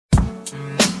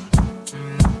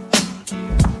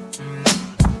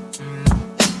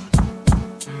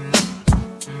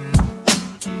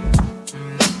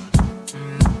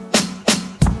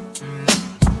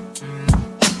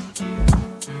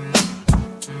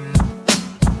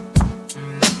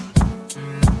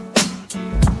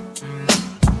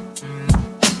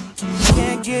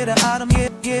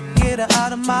get her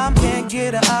out of my, can't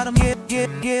get her out of,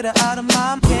 get her out of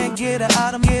my, can't get her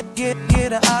out of, get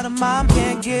her out of my,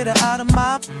 can't get her out of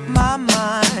my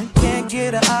mind, can't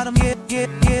get her out of, get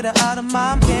her out of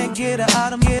my, can't get her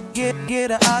out of,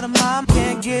 get her out of my,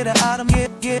 can't get her out of,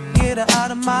 get her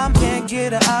out of my, can't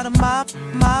get her out of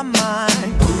my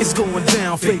mind. It's going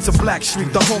down, fade to Black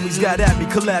Street. The homies got at me,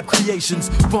 collab creations,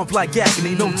 bump like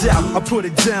agony, no doubt. I put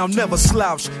it down, never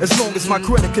slouch. As long as my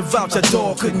credit can vouch, a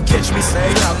dog couldn't catch me.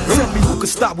 Say out. Tell me who could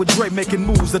stop with Dre making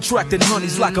moves, attracting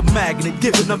honeys like a magnet,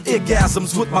 giving them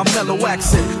orgasms with my mellow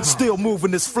accent. Still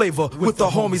moving this flavor with the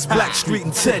homies Black Street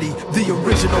and Teddy, the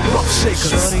original rough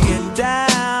shakers. Shorty get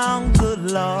down,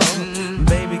 good lord.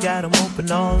 Baby got 'em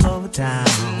open all over town.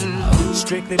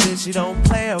 Strictly bitch, she don't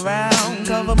play around.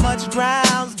 Cover much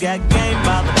grounds, got game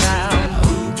by the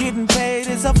pound. Getting paid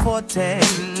is a forte,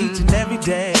 each and every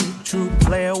day. True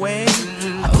play away.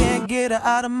 I can't get her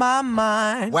out of my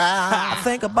mind. Wow. I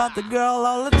think about the girl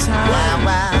all the time. Wow,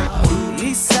 wow.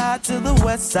 East side to the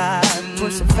west side,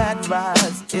 pushing fat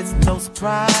rides, it's no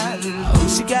surprise.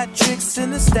 She got tricks in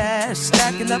the stash,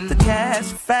 stacking up the cash,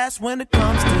 fast when it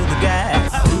comes to the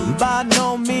gas. By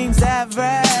no means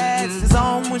average, it's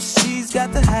on when she's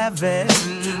got to have it.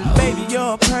 Baby,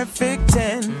 you're a perfect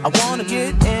 10, I wanna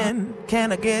get in,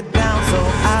 can I get down so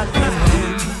I can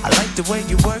win? I like the way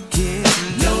you work it,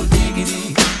 no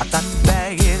diggity, I thought to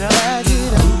bag it up.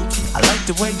 I like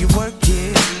the way you work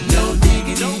it, no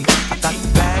diggity, I thought to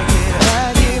bag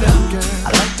it up.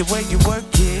 I like the way you work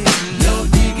it, no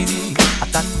diggity, I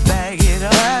thought to bag it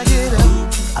up.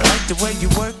 I like the way you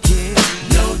work it,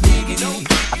 no diggity,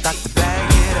 I thought to bag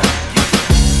it up.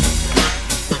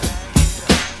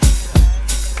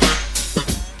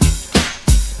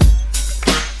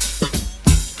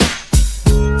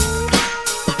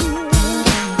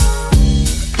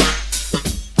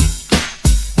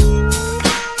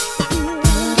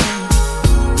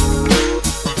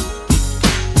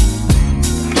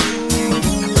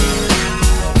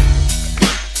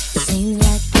 Seems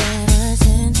like ever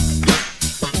since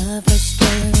the first day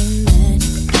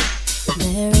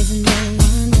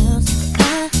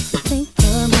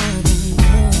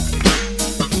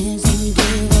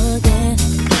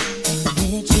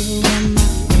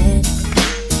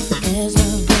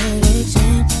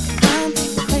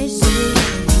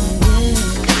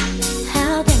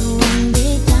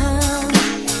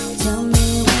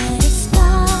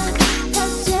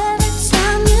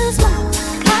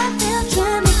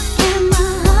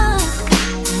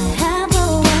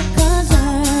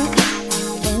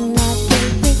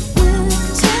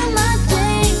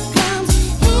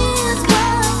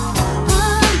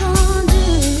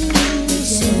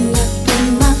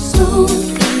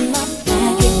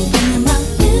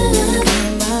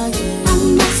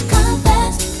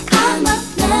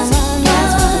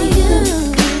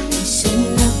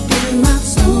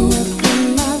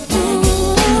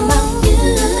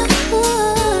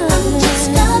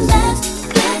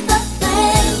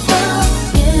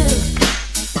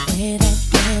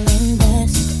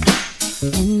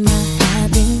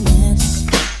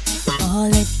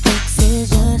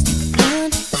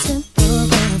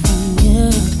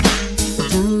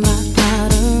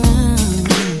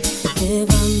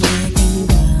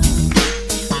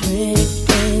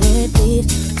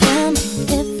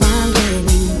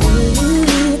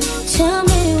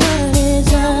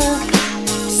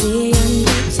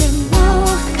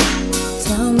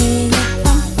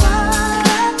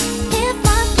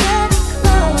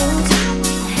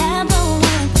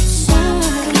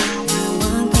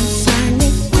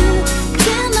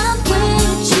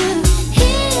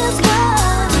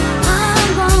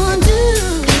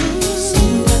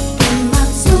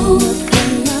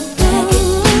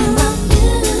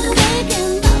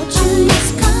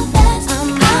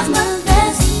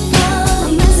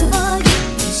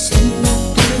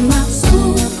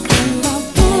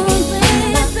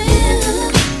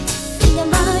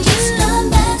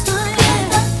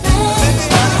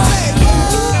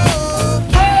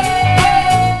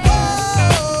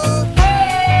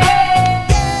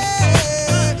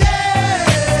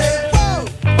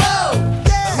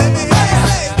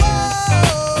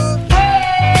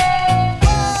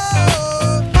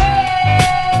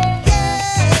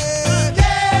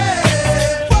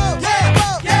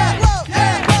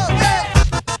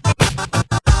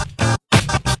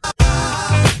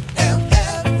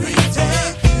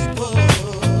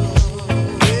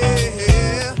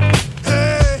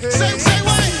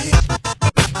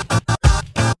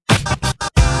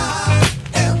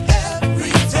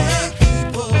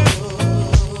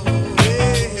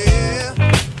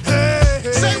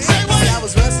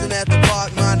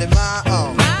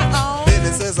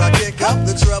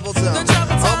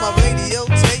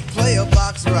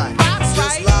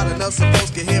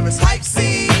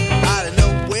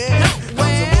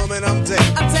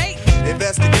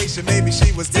situation, maybe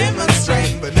she was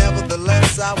demonstrating, but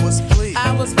nevertheless I was pleased.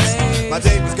 My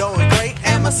day was going great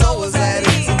and my soul was at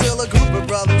ease until a group of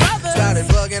brothers started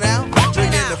bugging out,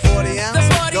 drinking the 40 ounce,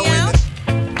 going to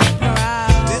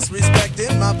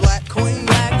disrespecting my black queen,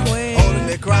 holding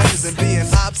their crotches and being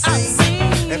obscene.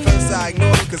 At first I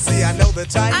ignored them, cause see I know the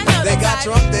type. They got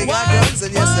drunk, they got guns,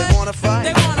 and yes they wanna fight.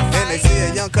 And they see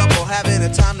a young couple having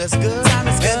a time that's good,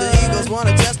 and the Eagles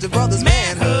wanna test the brother's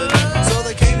manhood. So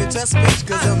they came to test speech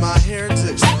cause of my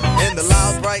heritage and the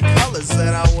loud bright colors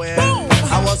that I wear.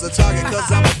 I was a target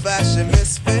cause I'm a fashion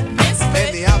misfit,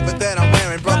 and the outfit that I'm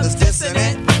wearing, brothers dissing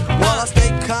it. While I stay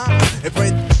calm and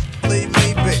pray leave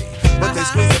me be, but they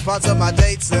squeeze the parts of my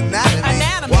date's anatomy.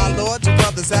 While Lord, you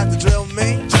brothers have to drill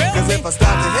me, cause if I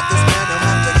start to hit this man, they'll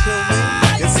have to kill me.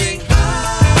 You see,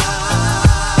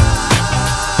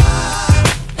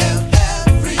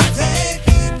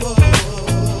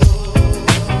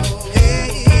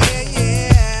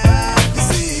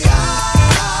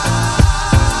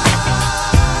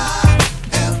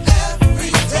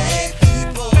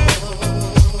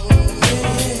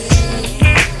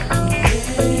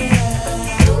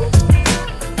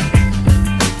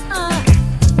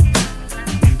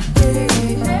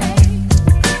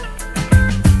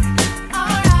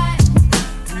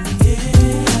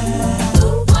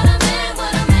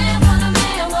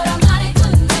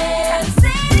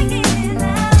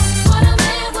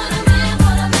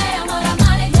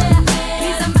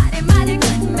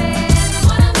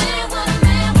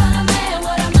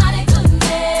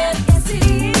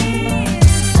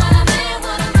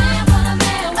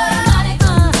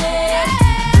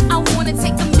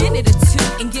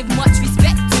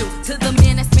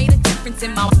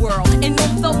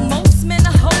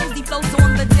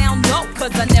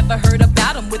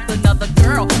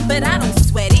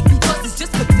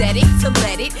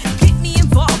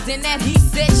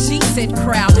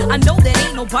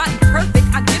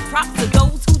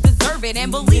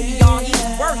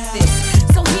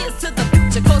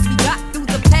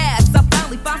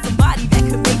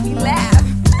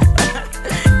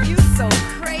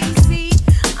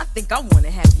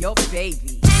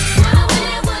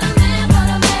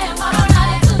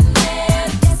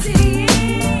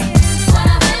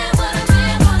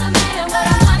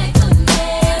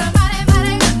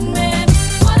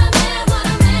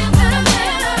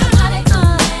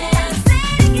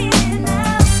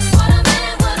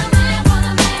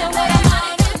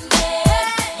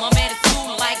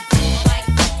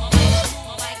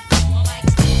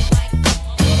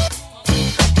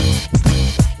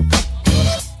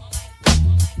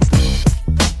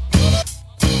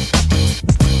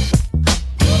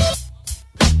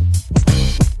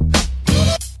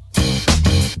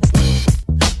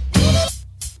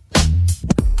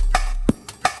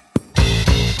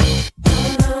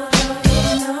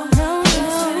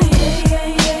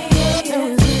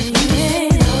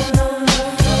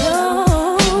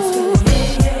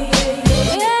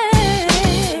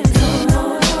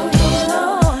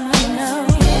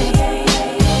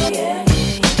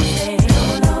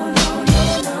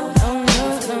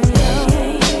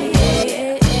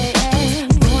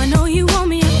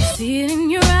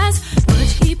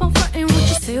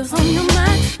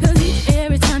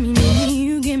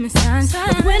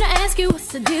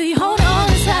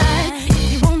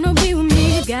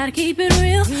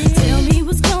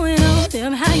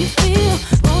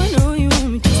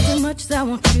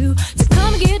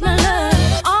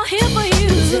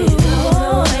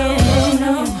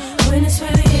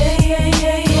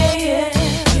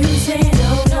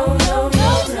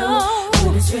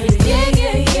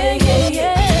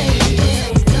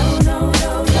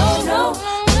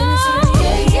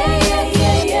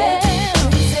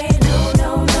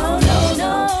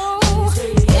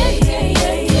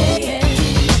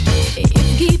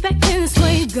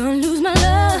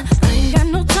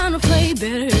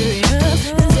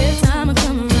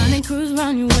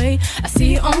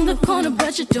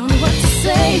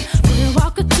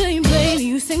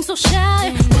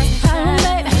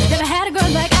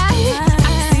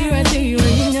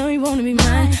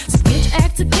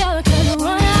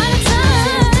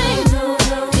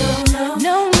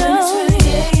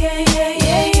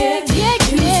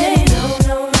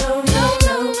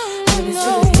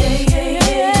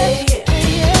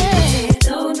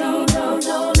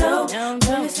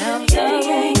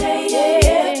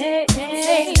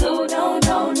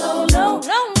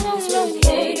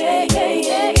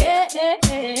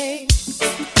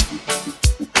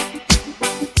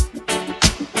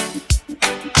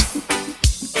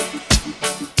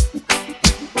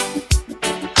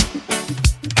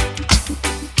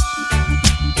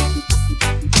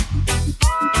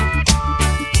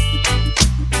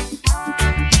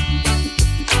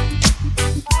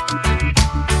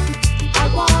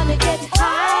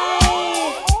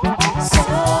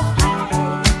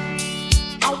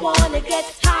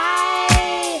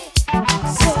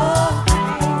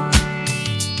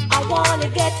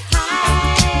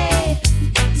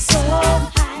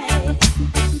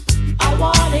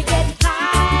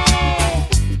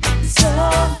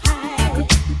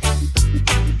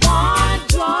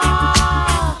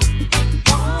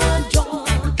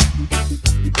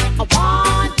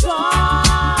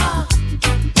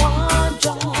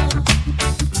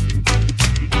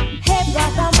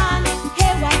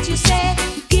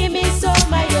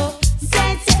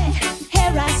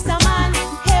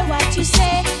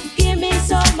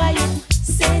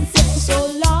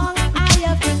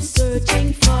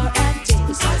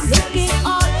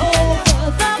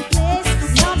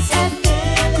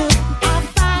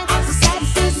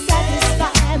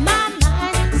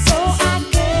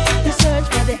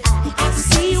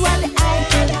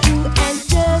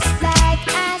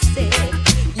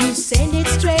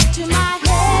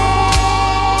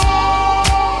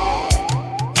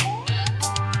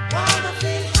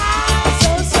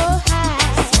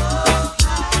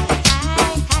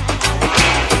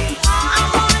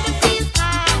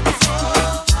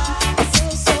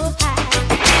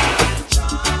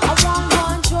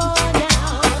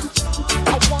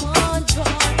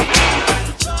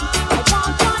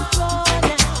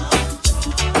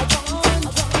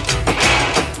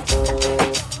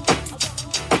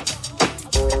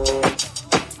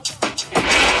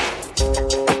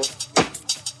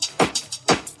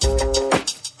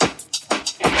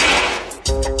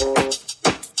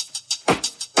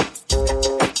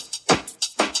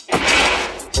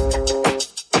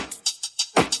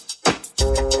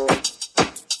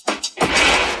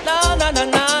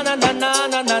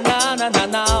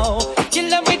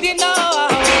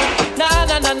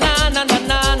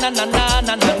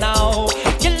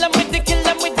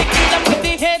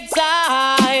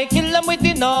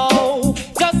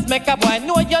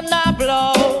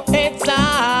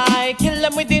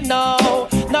 with it now.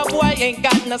 No boy ain't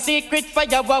got no secret for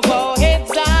you, whoa, whoa.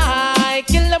 Heads high,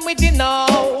 kill them with it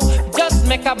now. Just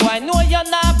make a boy know you're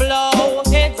not blow.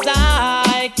 Heads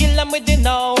high, kill them with it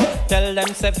now. Tell them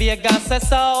say Vegas say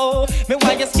so. Me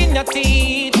why you skin your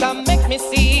teeth and make me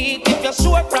see it. If you're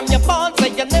sure from your bones say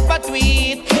you never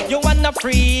tweet. You wanna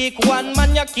freak, one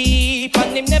man you keep,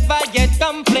 and him never yet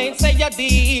complain, say you're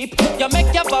deep. You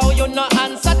make your bow, you no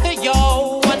answer to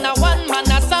yo. And a one man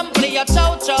a sample your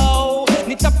chow chow.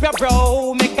 Knit up your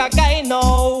bro, make a guy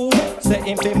know. Say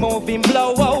him be moving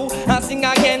blow, and sing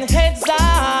again heads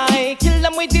high. Kill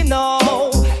them with the know.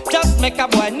 Just make a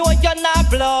boy know you're not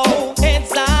blow.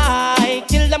 Heads high,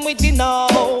 kill them with the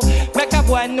know. Make a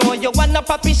boy know you wanna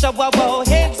poppy show,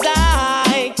 heads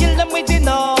high, kill them with the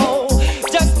know.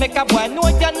 Just make a boy know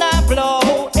you're not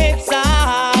blow. Heads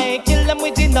high, kill them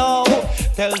with the know.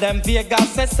 Tell them Vegas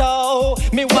say so.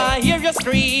 Me want hear you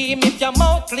scream if your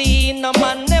mouth clean. No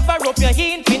man never rub your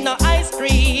hand with no ice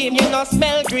cream. You no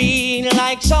smell green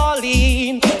like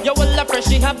Charlene. You will have fresh,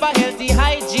 have a healthy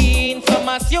hygiene. Some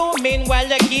assuming while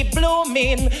you keep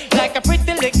blooming like a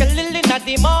pretty little lily in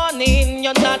the morning.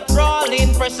 You're not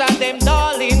crawling, pressure them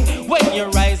darling. When you're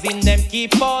rising, them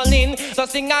keep falling. So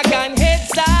sing again,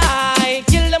 heads high,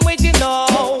 kill them with the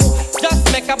know.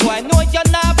 Just make a boy know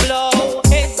you're not blow.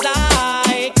 Heads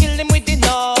high, kill him with the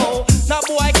know. No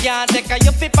boy can't take a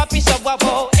you fit papi show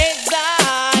about. Heads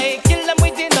high, kill him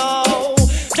with the know.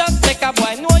 Just make a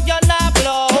boy know you're not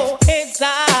blow. Heads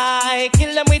high, kill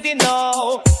him with the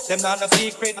know. Them not no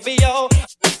secret for you.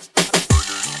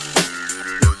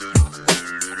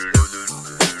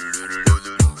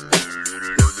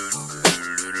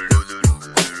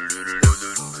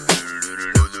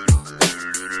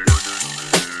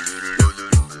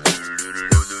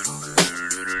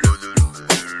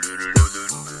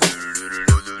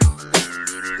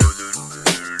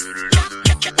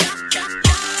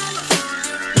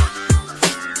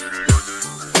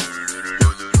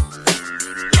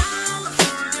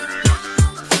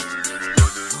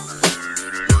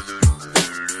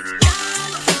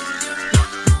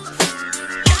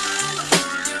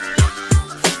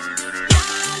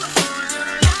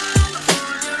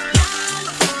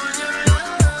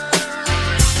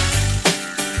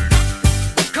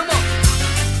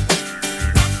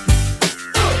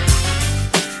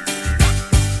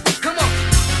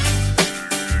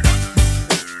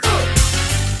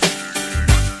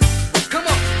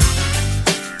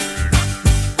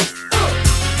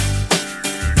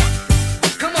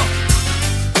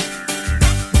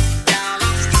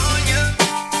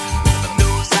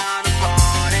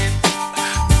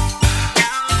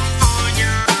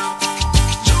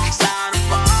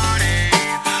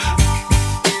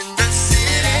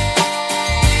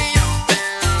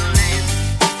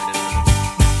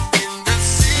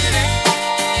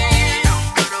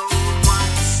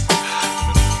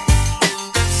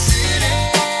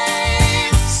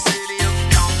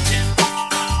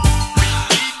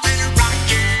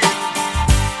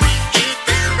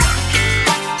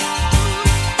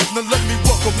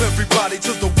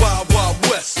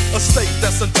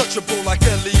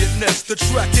 The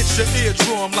track hits your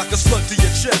eardrum like a slug to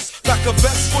your chest. Like a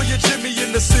vest for your Jimmy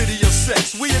in the city of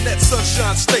sex. We in that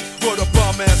sunshine state where the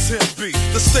bomb ass him be.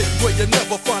 The state where you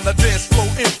never find a dance floor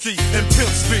empty and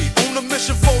pimp speed. On a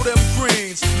mission for them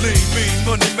greens. Lean, mean,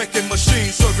 money making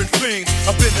machines serving fiends.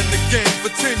 I've been in the game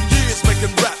for 10 years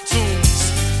making rap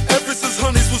tunes. Ever since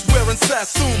Honeys was wearing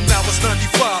Sassoon, now it's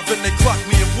 95 and they clock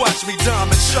me and watch me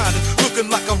diamond shining,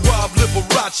 looking like a Rob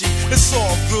Liberace. It's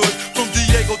all good from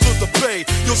Diego to the Bay.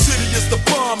 Your city is the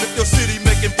bomb if your city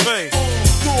making pain.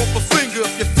 Throw up a finger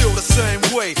if you feel the same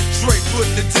way. Straight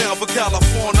putting it down for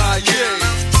California,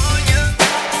 yeah.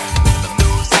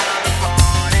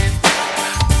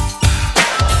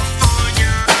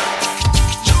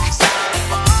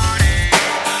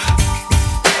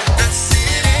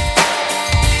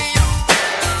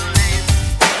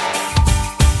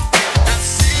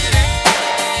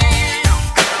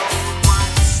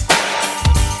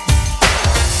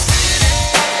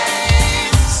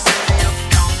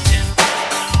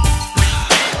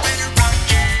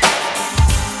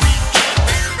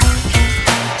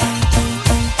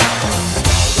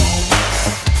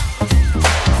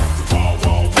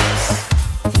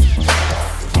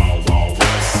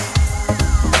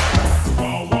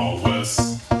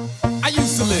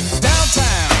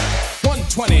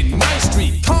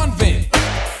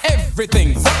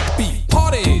 Everything's upbeat,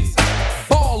 parties,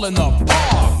 ball in the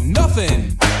park,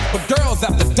 nothing but girls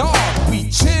at the dark. We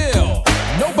chill,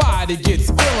 nobody gets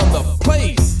ill in the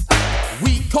place.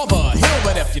 We cover hill,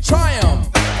 but if you try 'em,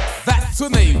 that's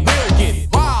when they will get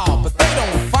wild. But they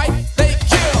don't fight, they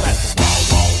kill. That's the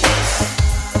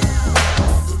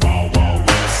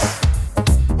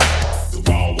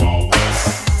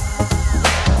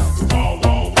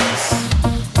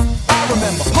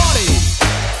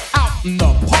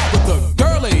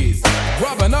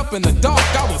up in the dark,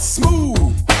 I was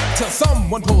smooth. Till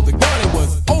someone pulled the gun, it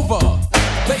was over.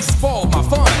 They spoiled my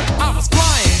fun, I was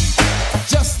flying.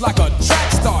 Just like a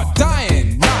track star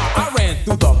dying. Nah, I ran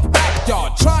through the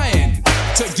backyard trying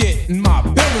to get in my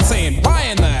building, saying, why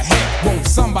in the heck won't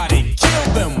somebody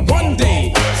kill them one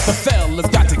day? The fellas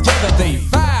got together, they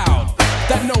vowed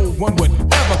that no one would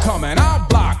ever come in our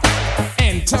block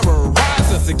and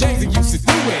terrorize us. The gangs that used to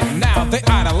do it, now they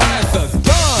idolize us.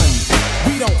 Guns,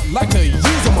 we don't like to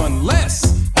use them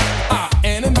unless our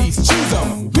enemies choose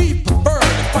them. We prefer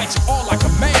to fight you all like a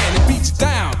man and beat you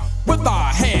down with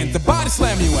our hands, the body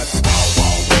slam you at the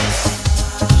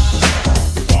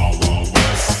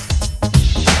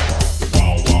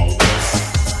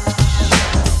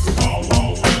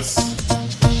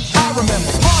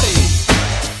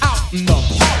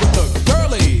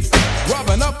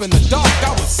in the dark,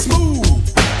 I was smooth.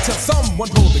 Till someone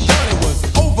pulled the gun, it was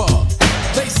over.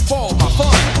 They spoiled my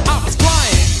fun, I was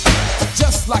flying.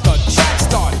 Just like a track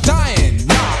star dying.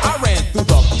 Nah, I ran through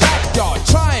the backyard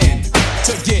trying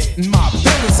to get in my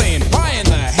building, saying, why in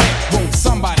the heck won't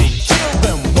somebody kill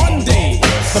them one day?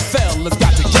 The fellas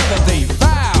got together, they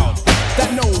vowed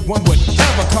that no one would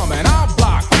ever come in our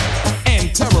block and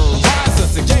terrorize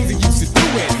us. The gangs that used to do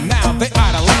it, now they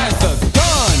idolize us.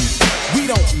 Guns, we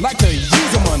don't like to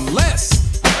use them unless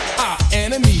our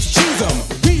enemies choose them.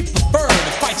 We prefer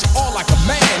to fight you all like a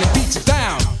man and beat you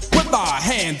down with our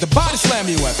hands, the body slam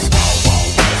you at the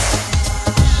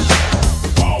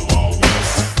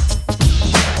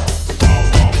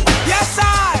Yes,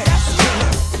 I.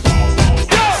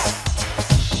 Yo.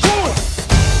 Cool.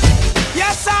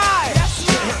 Yes, I.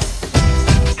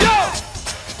 Yo.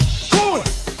 Cool.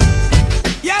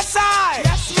 Yes, I.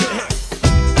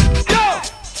 Yo.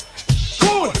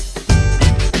 Cool.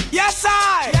 Yes,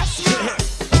 I.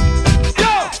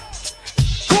 Yo.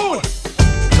 Cool.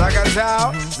 Zaga's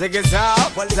out, Ziggy's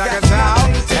out, Zaga's out,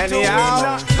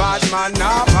 anyhow, bad man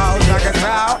now, Zaga's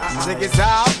out, Ziggy's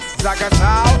out, Zaga's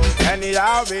out,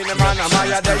 anyhow, be the man of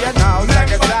my day now,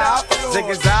 Zaga's out,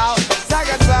 Ziggy's out,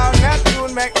 Zaga's out,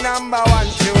 Neptune make number one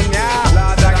tune,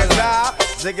 yeah, Zaga's out,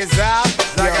 Ziggy's out,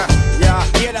 Zaga,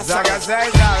 yeah, Zaga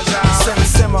says out,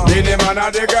 be the man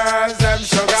of the girls, them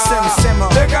sugar,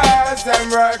 the girls, them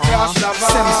world class lover,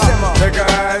 the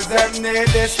girls, them need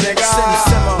this nigga,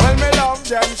 when me love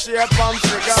them shape and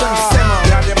figure,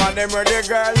 yeah, the man them where the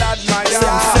girl admire,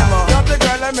 love the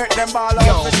girl and make them ball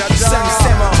out with the jar,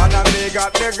 and I me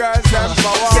got the girls, them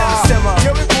power,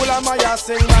 you be cool and my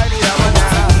sing by the hour.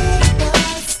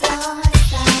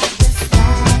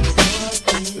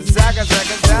 Zaga,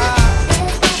 zaga, zaga.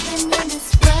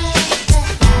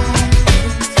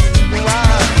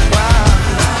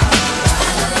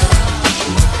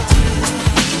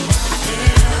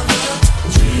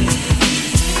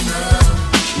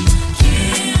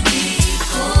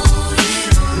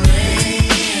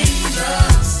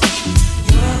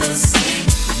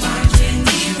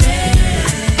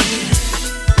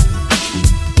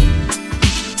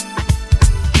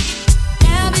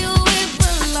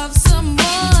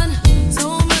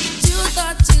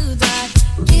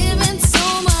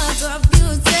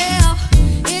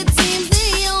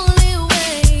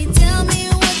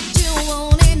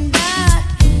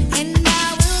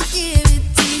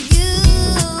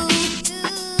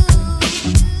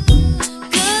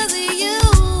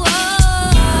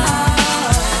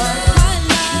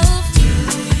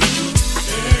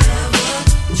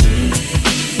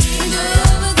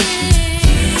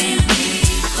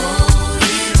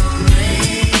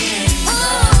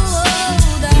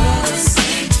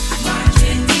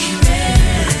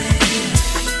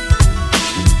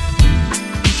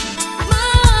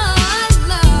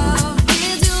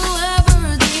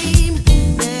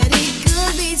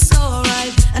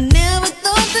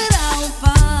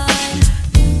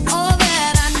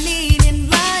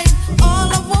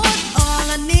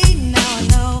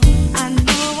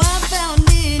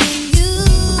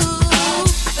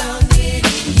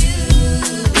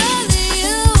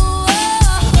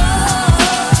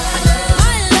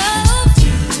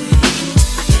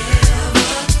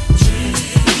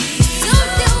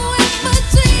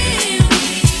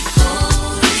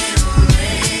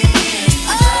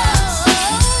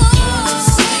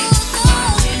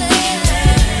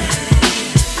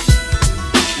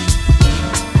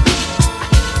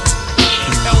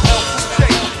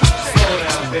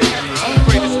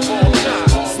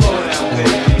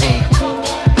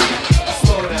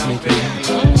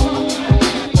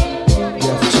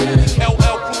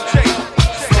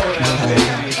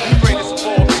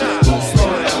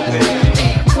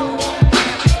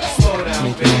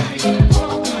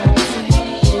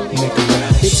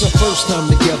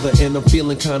 and I'm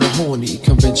feeling kinda horny.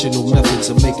 Conventional methods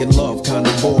of making love kinda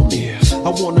bore me. I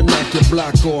wanna knock your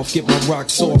block off, get my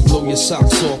rocks off, blow your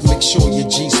socks off, make sure your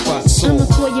G-spot's I'ma off.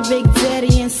 call you Big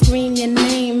Daddy and scream your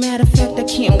name. Matter of fact, I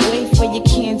can't wait for your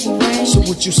candy rain. So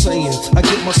what you saying? I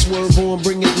get my swerve on,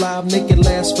 bring it live, make it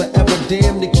last forever.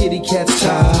 Damn, the kitty cat's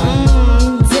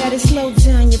tired. Daddy, slow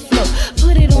down your flow.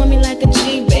 Put it on me like a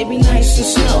G, baby, nice and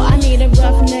slow. I need a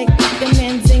roughneck, the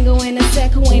Manzingo in a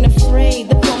sec who ain't afraid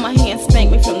to pull my hand,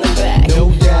 spank me from the back. No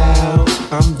doubt,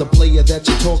 I'm the player that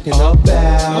you're talking about.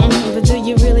 But do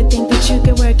you really think that you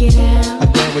can work it out? I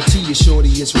guarantee you, shorty,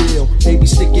 it's real. Baby,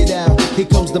 stick it out. Here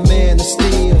comes the man of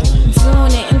steel.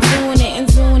 Doing it and doing it and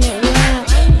doing it well.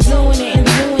 Doing it and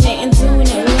doing it and doing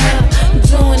it well.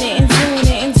 Doing it and doing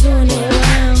it and doing it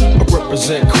well. I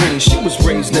represent Queens. She was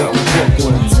raised out in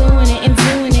Brooklyn. Doing it and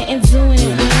doing it and doing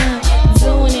it well.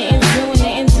 Doing it and doing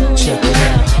it and doing Check it it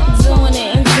well. out. Doing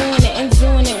it and doing it and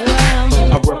doing it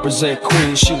well. I represent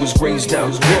Queens. She was raised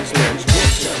out in Brooklyn.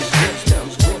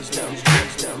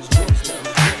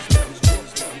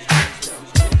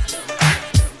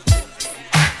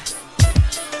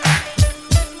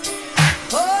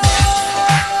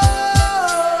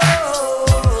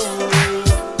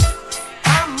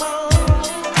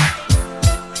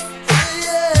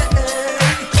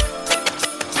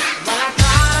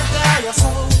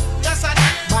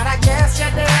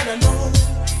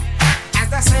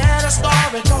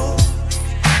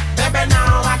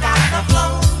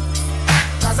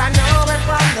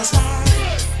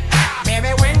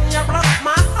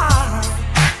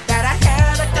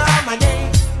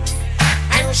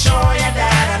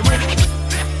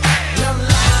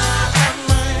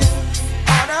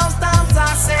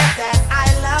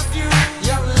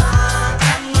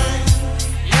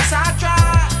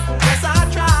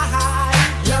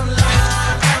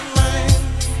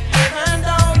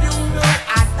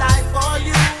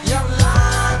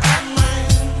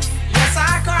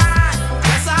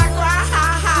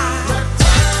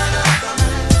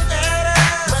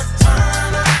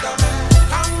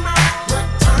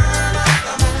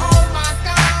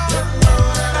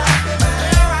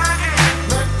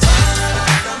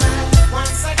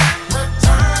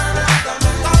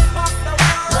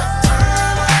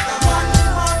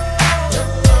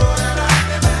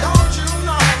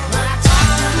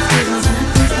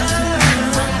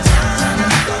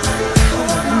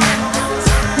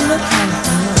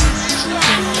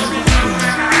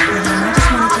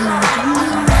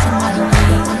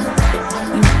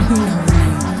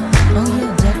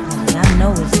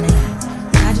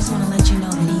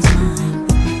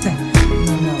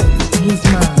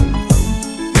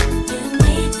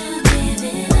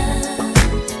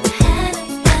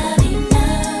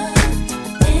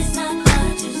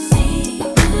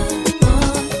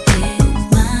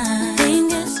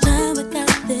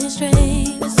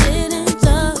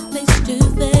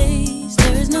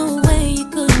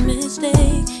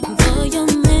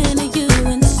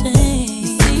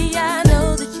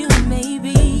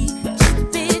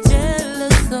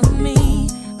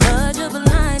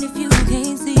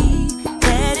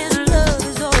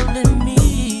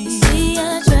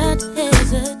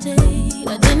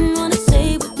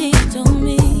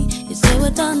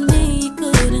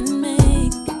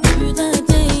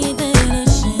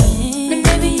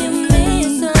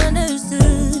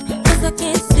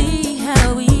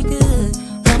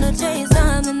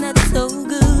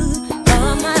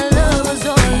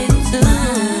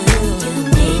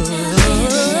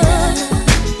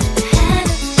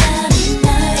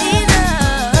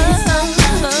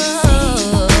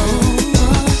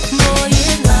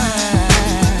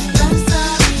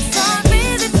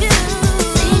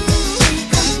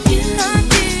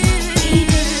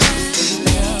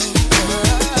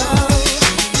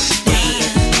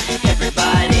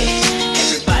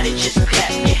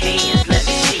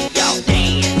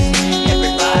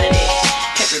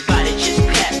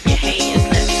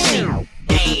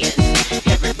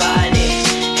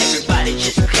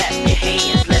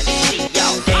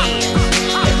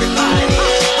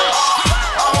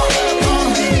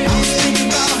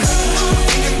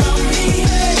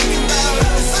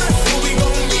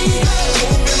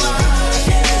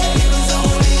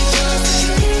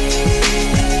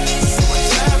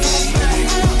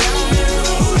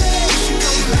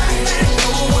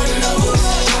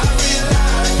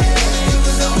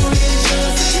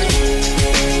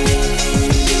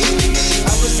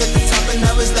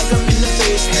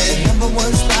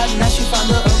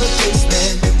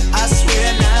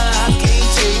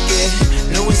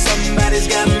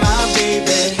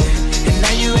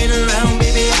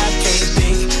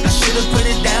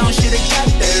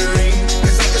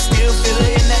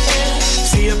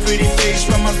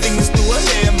 fingers through her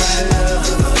hair, my love,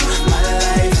 my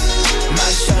life, my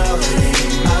shawty,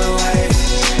 my wife.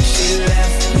 She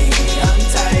left me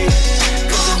untight,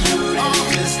 'cause I knew that it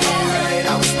just ain't right.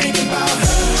 I was thinking about her,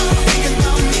 thinking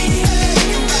about me,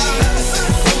 thinking about us,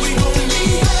 what we gon' be.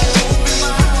 Open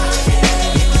my eyes,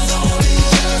 yeah, it was only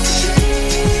just a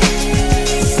dream.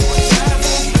 So I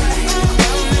travel back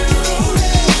down the road,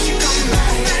 she come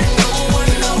back, no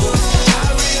one knows. I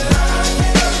realized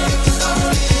that it was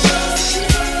only just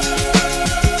a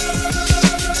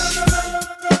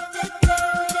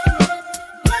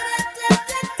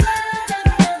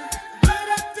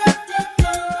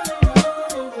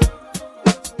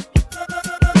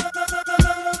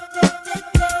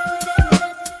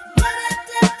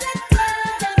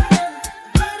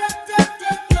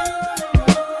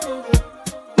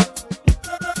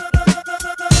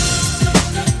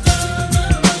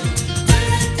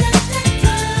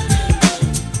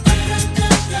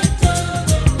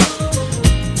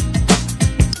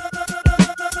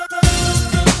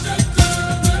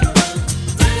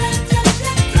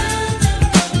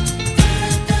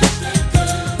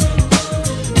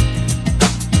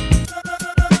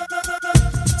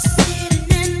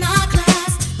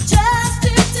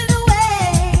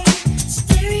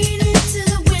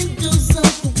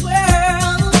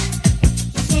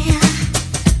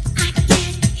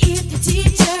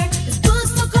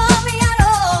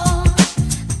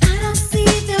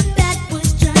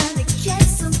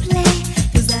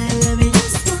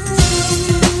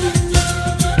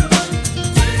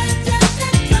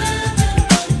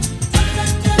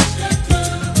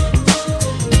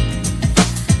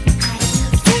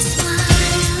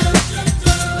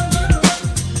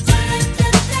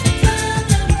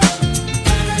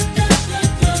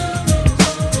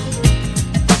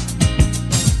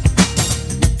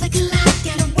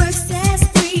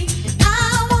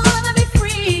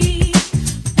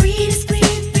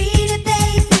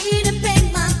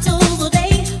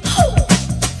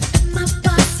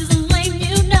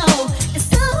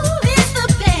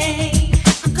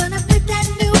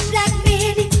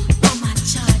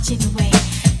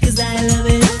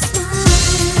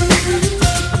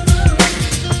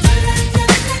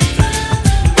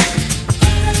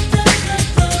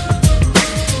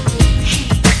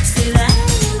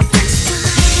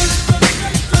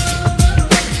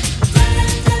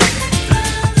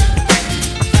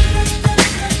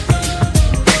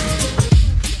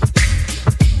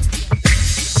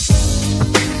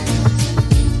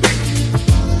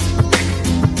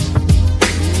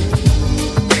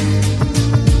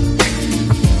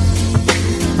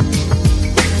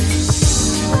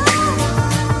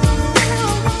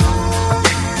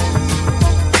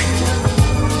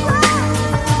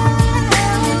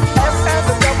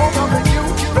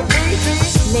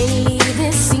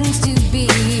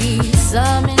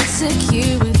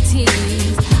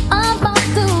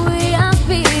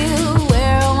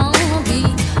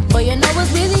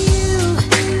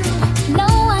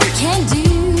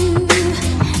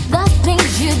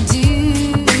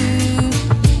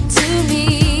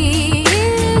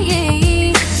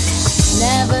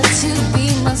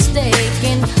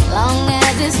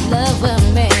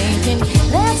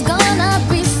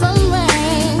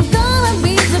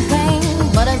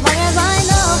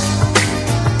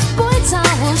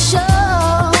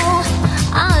Show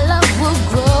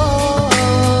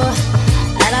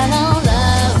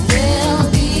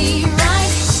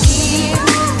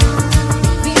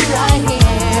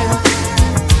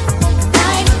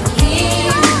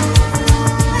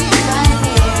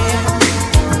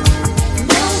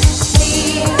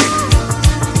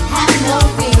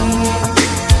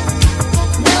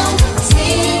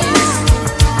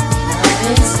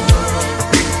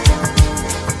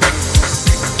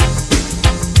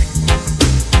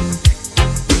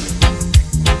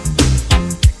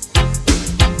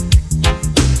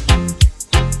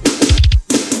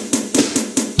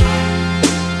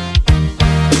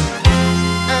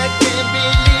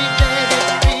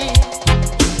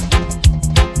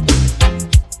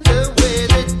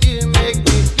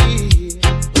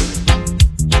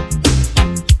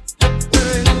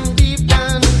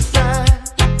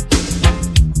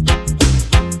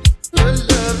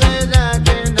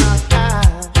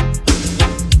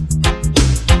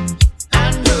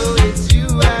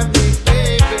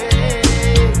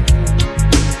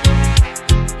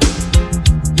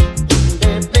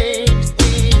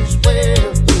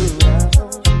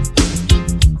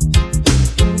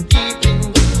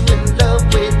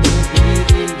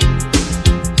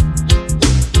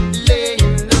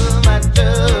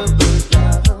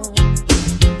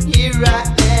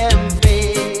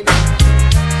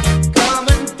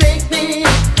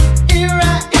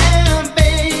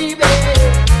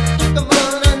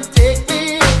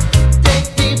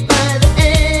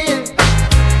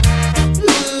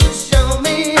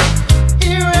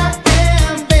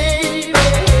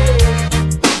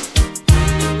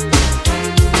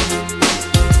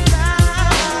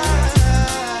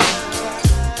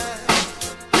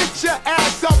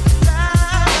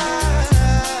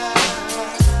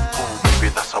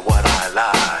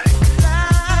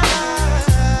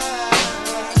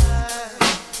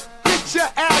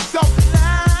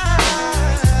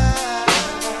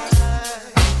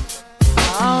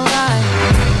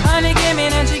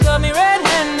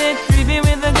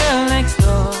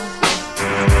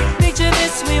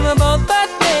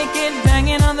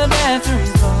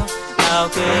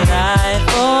could I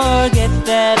forget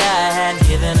that I had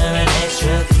given her an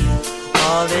extra key?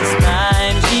 All this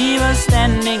time she was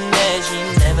standing there, she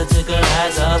never took her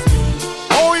eyes off me.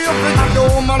 Oh, you think the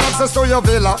woman access to your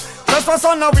villa? Just for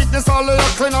son of witness, all of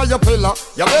your clean on your pillar.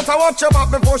 You better watch your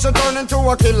back before she turn into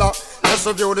a killer. Let's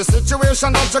review the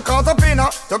situation that you caught up in her.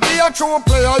 To be a true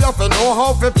player, you have to know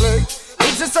how to play.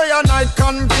 If she say a night,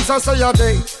 convince her say a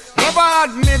day. Never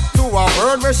admit to a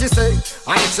word where she say.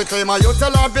 And if she claim her, you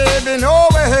tell her, baby, no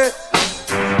way.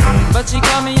 But she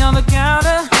caught me on the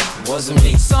counter. Wasn't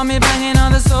me. Saw me banging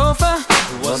on the sofa.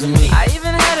 Wasn't me. I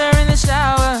even had her in the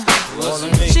shower.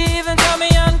 Wasn't me. She even caught me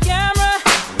on camera.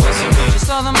 Wasn't me. She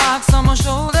saw the marks on my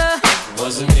shoulder.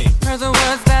 Wasn't me. Heard the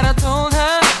words that I told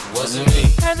her. Wasn't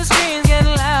me. Heard the screams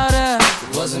getting louder.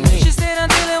 Wasn't me. She stayed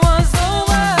until it was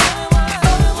over.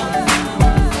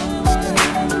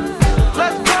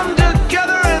 Let's come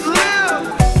together and live.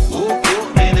 Ooh,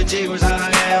 ooh, and the jig was on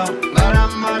hell.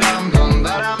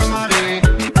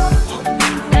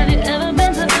 Have you ever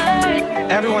been to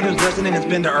Earth? Everyone who's listening has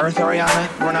been to Earth, Ariana.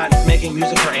 We're not making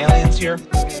music for aliens here.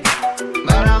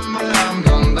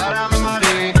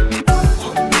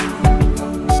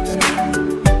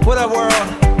 What up, world?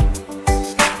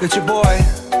 It's your boy,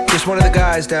 just one of the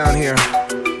guys down here.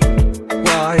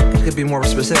 Well, I could be more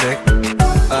specific.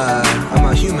 I'm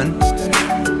a human.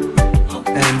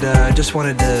 And just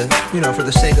wanted to, for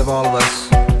the sake of all of us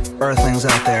Earthlings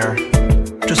out there,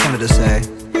 just wanted to say